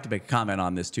 I'd like to make a comment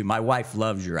on this too. My wife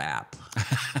loves your app.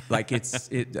 Like there's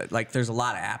a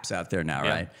lot of apps out there now,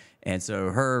 right? And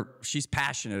so she's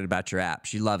passionate about your app.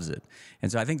 She loves it.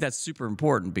 And so I think that's super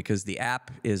important because the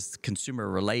app is consumer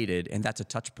related, and that's a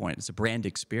touch point. It's a brand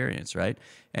experience, right?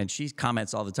 And she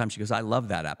comments all the time. She goes, I love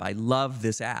that app. I love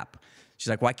this app. She's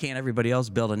like, why can't everybody else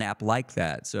build an app like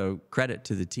that? So credit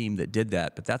to the team that did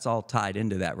that. But that's all tied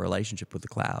into that relationship with the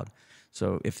cloud.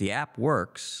 So if the app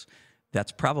works,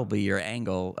 that's probably your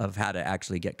angle of how to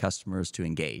actually get customers to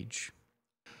engage.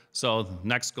 So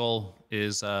next goal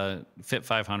is Fit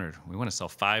 500. We want to sell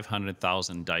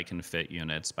 500,000 Daikin Fit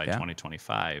units by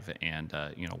 2025, and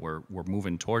we're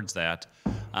moving towards that.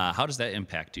 How does that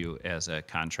impact you as a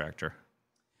contractor?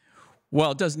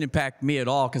 Well, it doesn't impact me at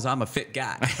all because I'm a fit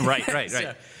guy. Right.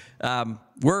 So,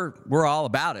 we're all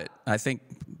about it. I think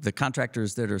the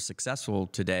contractors that are successful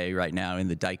today, right now, in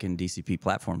the Daikin DCP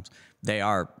platforms, they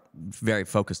are very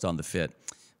focused on the fit.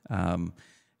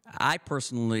 I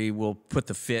personally will put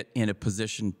the fit in a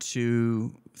position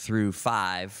 2 through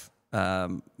 5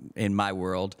 in my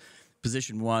world,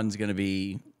 position 1 is going to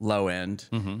be low end.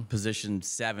 Position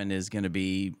 7 is going to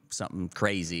be something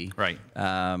crazy. Right.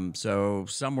 So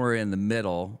somewhere in the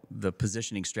middle, the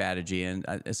positioning strategy, and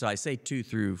so I say 2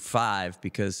 through 5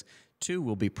 because 2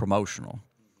 will be promotional.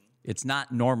 It's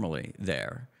not normally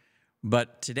there.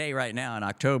 But today, right now, in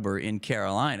October, in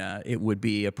Carolina, it would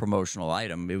be a promotional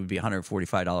item. It would be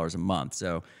 $145 a month.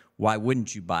 So why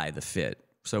wouldn't you buy the fit?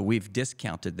 So we've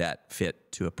discounted that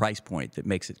fit to a price point that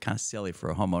makes it kind of silly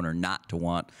for a homeowner not to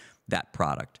want that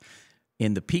product.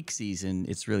 In the peak season,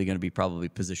 it's really going to be probably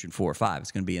position 4 or 5.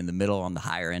 It's going to be in the middle, on the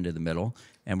higher end of the middle,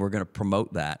 and we're going to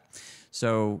promote that.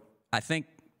 So I think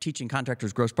teaching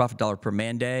contractors gross profit dollar per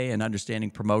man day and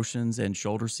understanding promotions and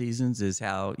shoulder seasons is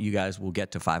how you guys will get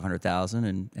to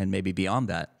 $500,000 and maybe beyond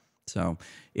that. So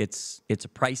it's a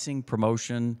pricing,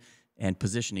 promotion, and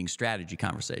positioning strategy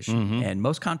conversation. And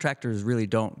most contractors really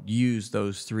don't use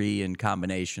those 3 in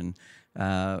combination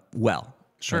well.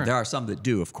 Sure. There are some that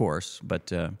do, of course,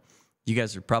 but you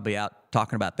guys are probably out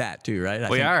talking about that too, right?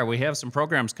 We are. We have some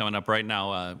programs coming up right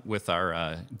now with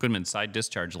our Goodman side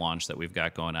discharge launch that we've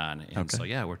got going on. And so,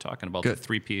 yeah, we're talking about the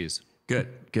 3 Ps.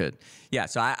 Good. Yeah,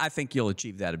 so I think you'll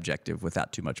achieve that objective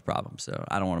without too much problem. So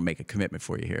I don't want to make a commitment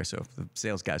for you here. So the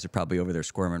sales guys are probably over there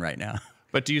squirming right now.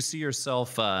 But do you see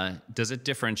yourself, does it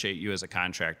differentiate you as a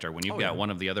contractor when you've got one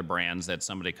of the other brands that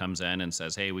somebody comes in and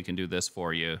says, hey, we can do this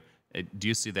for you? Do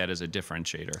you see that as a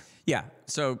differentiator? Yeah.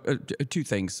 So 2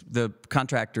 things. The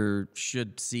contractor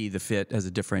should see the fit as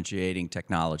a differentiating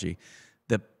technology.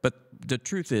 But the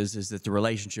truth is that the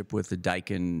relationship with the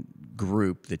Daikin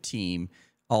group, the team,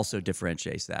 also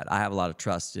differentiates that. I have a lot of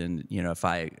trust in, if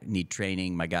I need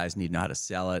training, my guys need to know how to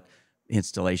sell it,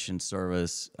 installation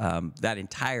service, that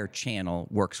entire channel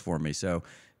works for me. So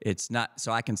it's not,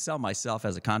 so I can sell myself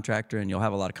as a contractor, and you'll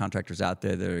have a lot of contractors out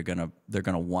there that are they're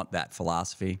gonna want that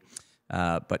philosophy.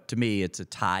 But to me, it's a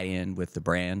tie-in with the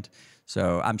brand.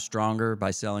 So I'm stronger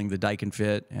by selling the Daikin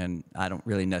fit, and I don't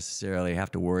really necessarily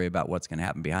have to worry about what's gonna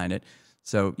happen behind it.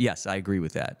 So yes, I agree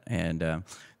with that. And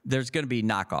there's going to be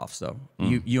knockoffs, though.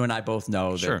 You and I both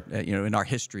know that in our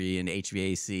history in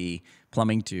HVAC,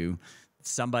 plumbing too,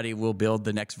 somebody will build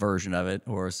the next version of it,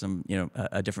 or some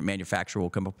a different manufacturer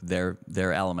will come up with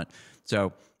their element.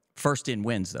 So first in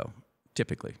wins, though,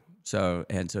 typically. So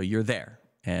you're there,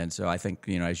 and so I think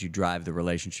as you drive the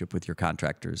relationship with your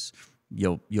contractors,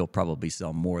 you'll probably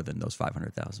sell more than those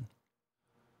 500,000.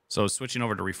 So switching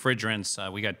over to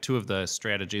refrigerants, we got 2 of the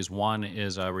strategies. One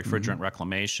is refrigerant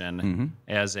reclamation.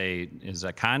 As a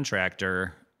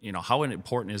contractor, how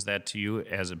important is that to you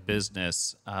as a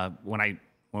business?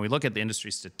 When we look at the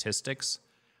industry statistics,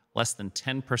 less than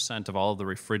 10% of all of the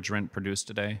refrigerant produced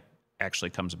today actually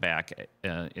comes back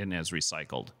in as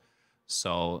recycled.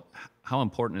 So how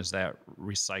important is that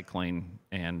recycling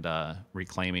and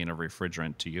reclaiming of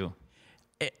refrigerant to you?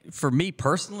 For me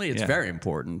personally, it's very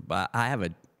important. But I have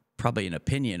probably an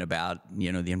opinion about the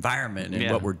environment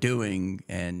and what we're doing,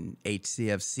 and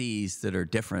HCFCs that are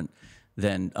different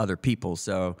than other people.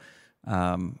 So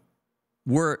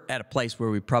we're at a place where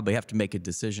we probably have to make a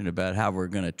decision about how we're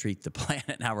going to treat the planet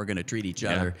and how we're going to treat each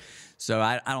other. So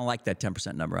I don't like that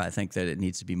 10% number. I think that it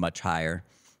needs to be much higher.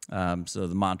 So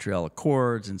the Montreal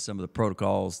Accords and some of the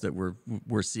protocols that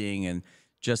we're seeing, and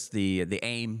just the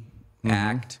AIM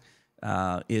Act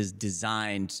is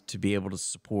designed to be able to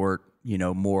support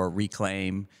more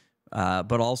reclaim,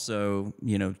 but also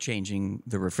changing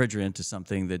the refrigerant to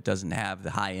something that doesn't have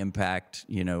the high impact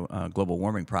global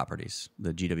warming properties,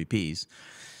 the GWPs.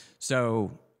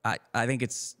 So I think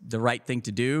it's the right thing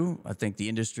to do. I think the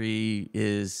industry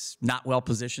is not well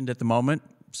positioned at the moment.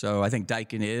 So I think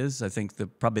Daikin is. I think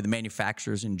probably the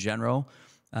manufacturers in general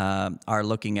are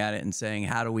looking at it and saying,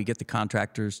 how do we get the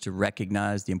contractors to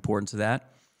recognize the importance of that?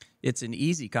 It's an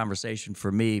easy conversation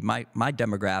for me. My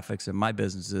demographics and my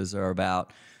businesses are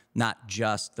about not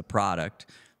just the product,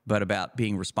 but about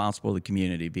being responsible to the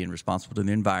community, being responsible to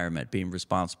the environment, being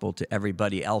responsible to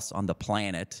everybody else on the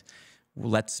planet.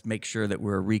 Let's make sure that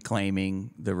we're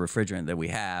reclaiming the refrigerant that we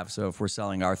have. So if we're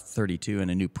selling R32 in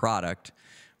a new product,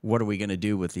 what are we going to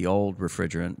do with the old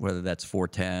refrigerant, whether that's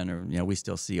 410 or, we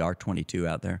still see R22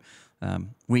 out there.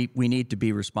 We need to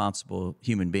be responsible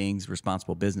human beings,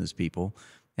 responsible business people.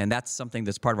 And that's something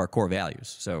that's part of our core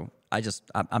values. So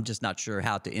I'm just not sure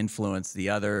how to influence the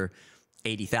other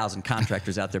 80,000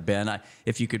 contractors out there, Ben.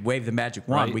 If you could wave the magic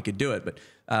wand, we could do it. But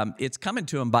it's coming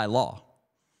to them by law.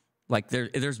 Like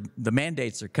there's the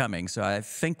mandates are coming. So I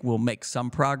think we'll make some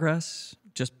progress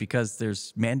just because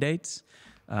there's mandates.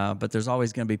 But there's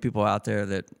always going to be people out there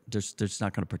that they're just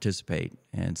not going to participate.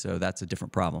 And so that's a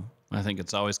different problem. I think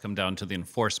it's always come down to the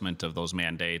enforcement of those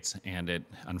mandates, and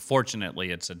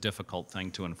unfortunately, it's a difficult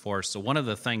thing to enforce. So one of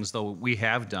the things, though, we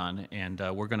have done, and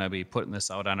we're going to be putting this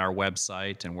out on our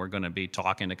website, and we're going to be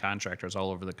talking to contractors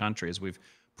all over the country, is we've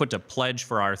put a pledge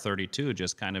for R32,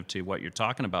 just kind of to what you're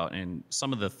talking about. And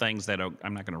some of the things that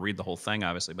I'm not going to read the whole thing,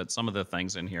 obviously, but some of the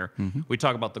things in here, we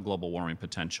talk about the global warming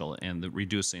potential and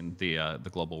reducing the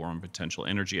global warming potential,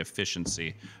 energy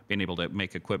efficiency, being able to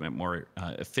make equipment more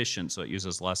efficient so it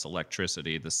uses less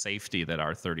electricity, the safety that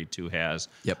R32 has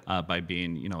by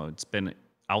being, it's been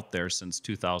out there since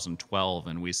 2012,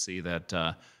 and we see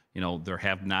that there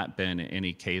have not been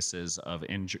any cases of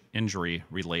injury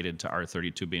related to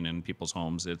R32 being in people's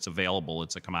homes. It's available.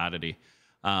 It's a commodity.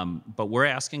 But we're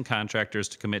asking contractors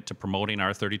to commit to promoting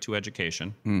R32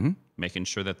 education, making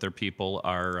sure that their people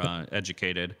are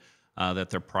educated, that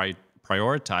they're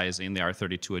prioritizing the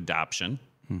R32 adoption,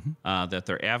 that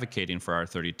they're advocating for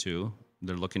R32,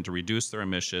 they're looking to reduce their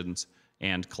emissions,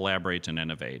 and collaborate and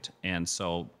innovate. And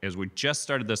so as we just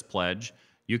started this pledge,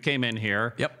 you came in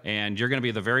here, and you're going to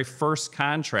be the very first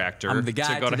contractor to go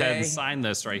ahead and sign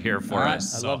this right here for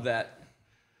us. I love that.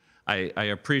 I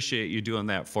appreciate you doing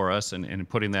that for us and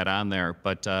putting that on there.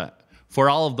 But for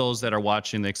all of those that are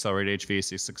watching the Accelerated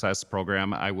HVAC Success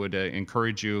Program, I would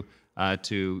encourage you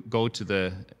to go to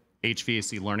the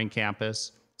HVAC Learning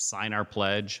Campus, sign our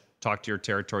pledge, talk to your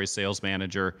territory sales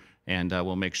manager, and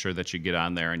we'll make sure that you get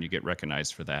on there and you get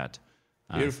recognized for that.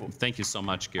 Beautiful. Thank you so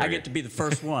much, Gary. I get to be the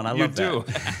first one. I love that. You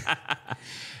do.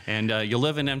 And you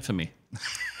live in infamy.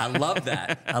 I love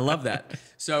that. I love that.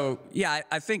 So, yeah,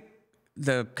 I think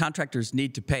the contractors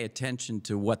need to pay attention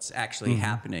to what's actually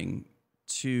happening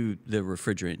to the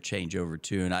refrigerant changeover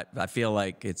too. And I feel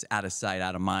like it's out of sight,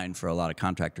 out of mind for a lot of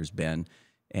contractors, Ben.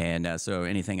 And so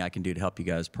anything I can do to help you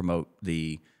guys promote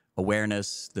the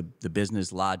awareness, the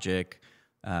business logic.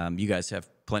 You guys have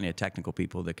plenty of technical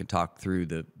people that can talk through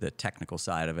the technical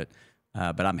side of it.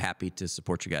 But I'm happy to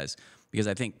support you guys because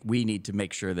I think we need to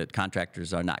make sure that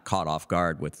contractors are not caught off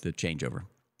guard with the changeover.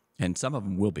 And some of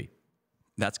them will be.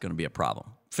 That's going to be a problem.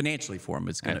 Financially for them,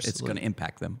 it's going to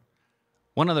impact them.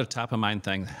 One other top of mind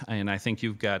thing, and I think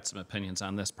you've got some opinions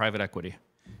on this, private equity.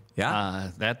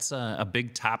 Yeah. That's a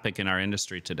big topic in our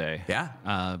industry today.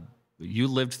 Yeah. You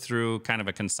lived through kind of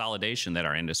a consolidation that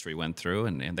our industry went through,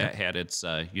 and that had its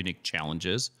unique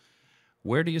challenges.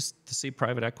 Where do you see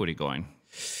private equity going?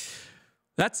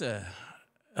 That's a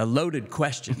loaded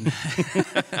question.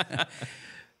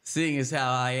 Seeing as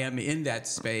how I am in that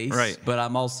space, right. But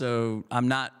I'm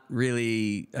not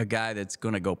really a guy that's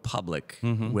going to go public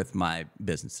with my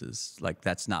businesses. Like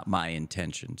that's not my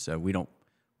intention. So we don't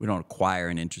acquire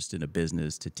an interest in a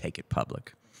business to take it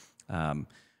public.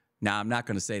 Now, I'm not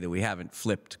going to say that we haven't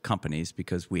flipped companies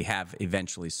because we have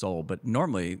eventually sold. But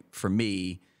normally, for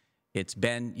me, it's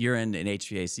Ben, you're in an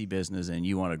HVAC business and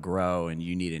you want to grow and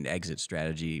you need an exit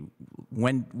strategy.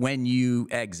 When you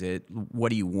exit,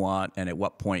 what do you want? And at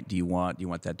what point do you want? Do you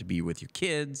want that to be with your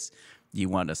kids? Do you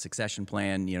want a succession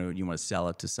plan? You want to sell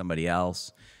it to somebody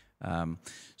else?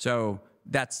 So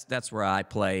that's where I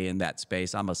play in that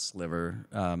space. I'm a sliver.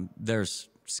 There's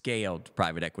scaled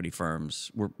private equity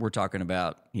firms. We're talking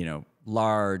about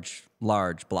large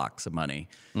blocks of money.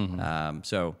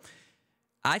 So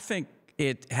I think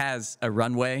it has a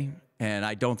runway, and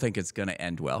I don't think it's going to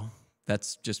end well.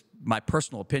 That's just my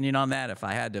personal opinion on that. If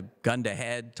I had to gun to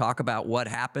head talk about what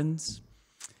happens,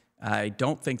 I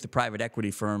don't think the private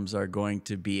equity firms are going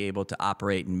to be able to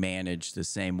operate and manage the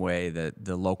same way that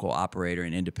the local operator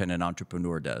and independent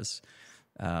entrepreneur does.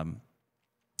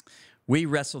 We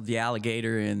wrestled the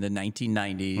alligator in the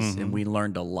 1990s, and we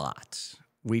learned a lot.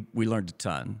 We learned a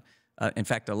ton. In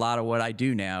fact, a lot of what I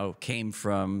do now came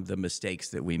from the mistakes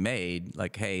that we made.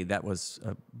 Like, hey, that was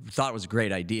thought it was a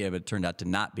great idea, but it turned out to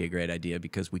not be a great idea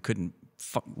because we couldn't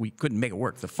make it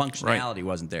work. The functionality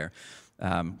wasn't there.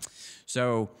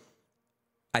 So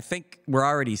I think we're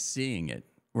already seeing it.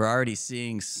 We're already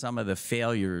seeing some of the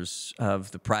failures of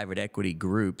the private equity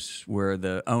groups where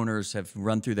the owners have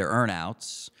run through their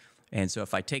earnouts. And so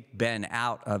if I take Ben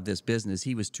out of this business,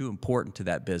 he was too important to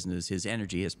that business, his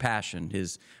energy, his passion,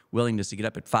 his willingness to get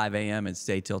up at 5 a.m. and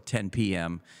stay till 10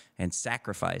 p.m. and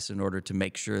sacrifice in order to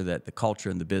make sure that the culture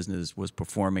in the business was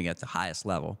performing at the highest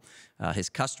level. His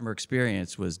customer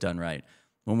experience was done right.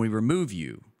 When we remove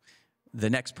you, the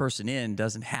next person in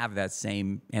doesn't have that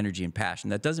same energy and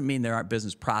passion. That doesn't mean there aren't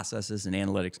business processes and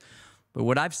analytics. But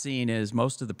what I've seen is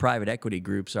most of the private equity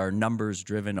groups are numbers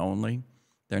driven only.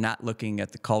 They're not looking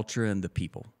at the culture and the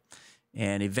people.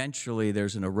 And eventually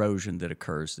there's an erosion that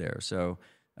occurs there. So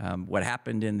What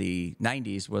happened in the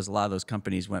 90s was a lot of those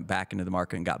companies went back into the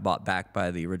market and got bought back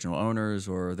by the original owners,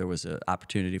 or there was an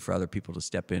opportunity for other people to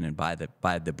step in and buy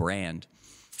the brand.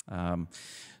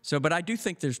 But I do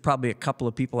think there's probably a couple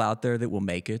of people out there that will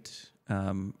make it.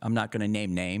 I'm not going to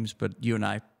name names, but you and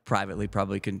I privately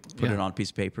probably can put it on a piece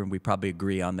of paper, and we probably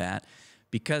agree on that,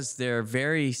 because they're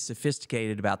very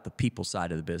sophisticated about the people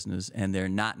side of the business, and they're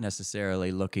not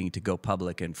necessarily looking to go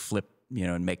public and flip,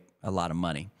 and make a lot of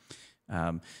money.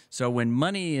 So when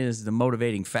money is the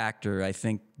motivating factor, I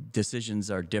think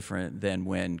decisions are different than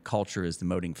when culture is the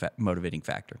motivating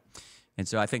factor. And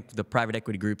so I think the private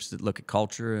equity groups that look at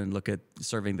culture and look at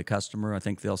serving the customer, I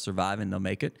think they'll survive and they'll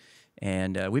make it.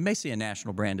 And we may see a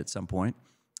national brand at some point.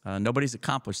 Nobody's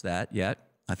accomplished that yet.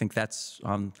 I think that's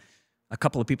on a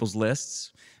couple of people's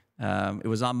lists. It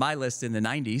was on my list in the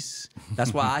 90s.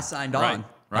 That's why I signed on.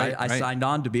 I signed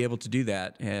on to be able to do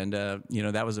that. And,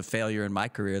 that was a failure in my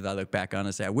career that I look back on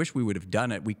and say, I wish we would have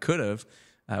done it. We could have.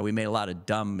 We made a lot of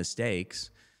dumb mistakes.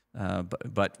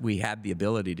 But we had the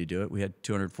ability to do it. We had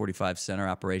 245 center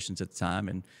operations at the time,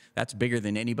 and that's bigger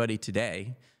than anybody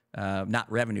today,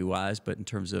 not revenue-wise, but in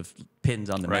terms of pins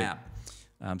on the map.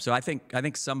 So I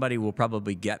think somebody will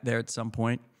probably get there at some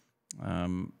point.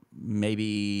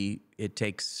 Maybe it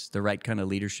takes the right kind of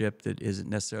leadership that isn't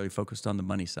necessarily focused on the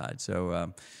money side.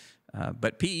 So,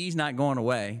 but PE's not going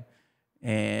away.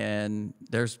 And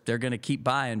they're going to keep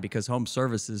buying, because home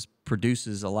services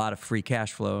produces a lot of free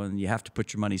cash flow, and you have to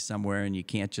put your money somewhere, and you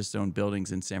can't just own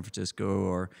buildings in San Francisco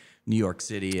or New York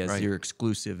City as your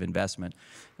exclusive investment.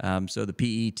 So the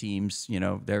PE teams,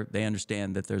 they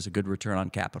understand that there's a good return on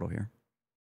capital here.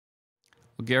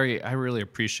 Well, Gary, I really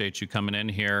appreciate you coming in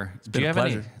here. Do you have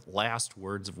any last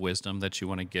words of wisdom that you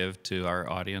want to give to our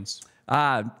audience?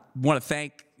 I want to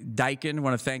thank Daikin. I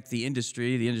want to thank the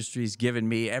industry. The industry's given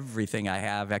me everything I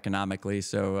have economically,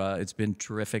 so it's been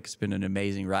terrific. It's been an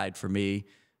amazing ride for me.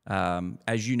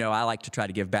 As you know, I like to try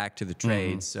to give back to the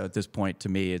trades. So at this point, to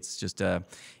me, it's just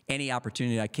any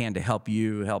opportunity I can to help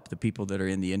you, help the people that are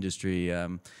in the industry. I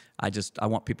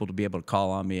want people to be able to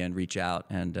call on me and reach out,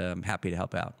 and I'm happy to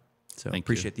help out. So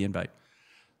appreciate the invite.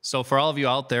 So for all of you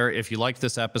out there, if you liked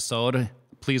this episode,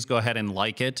 please go ahead and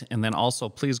like it. And then also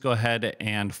please go ahead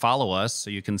and follow us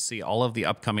so you can see all of the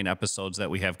upcoming episodes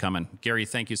that we have coming. Gary,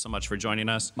 thank you so much for joining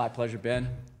us. My pleasure, Ben.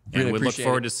 And we look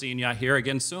forward to seeing you here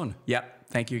again soon. Yep.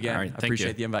 Thank you again. All right, I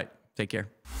appreciate the invite. Take care.